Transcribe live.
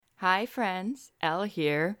Hi friends, Elle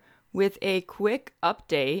here with a quick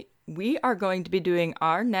update. We are going to be doing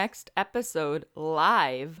our next episode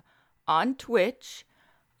live on Twitch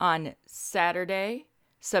on Saturday,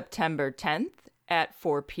 September 10th at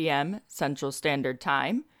 4 p.m. Central Standard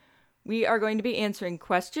Time. We are going to be answering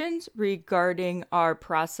questions regarding our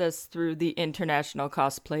process through the International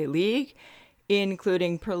Cosplay League,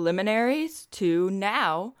 including preliminaries to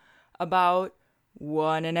now about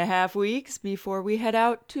 1.5 weeks before we head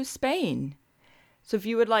out to Spain. So if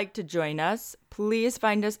you would like to join us, please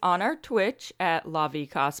find us on our Twitch at Lavi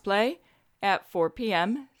Cosplay at 4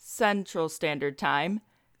 p.m. Central Standard Time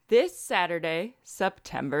this Saturday,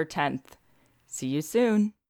 September 10th. See you soon.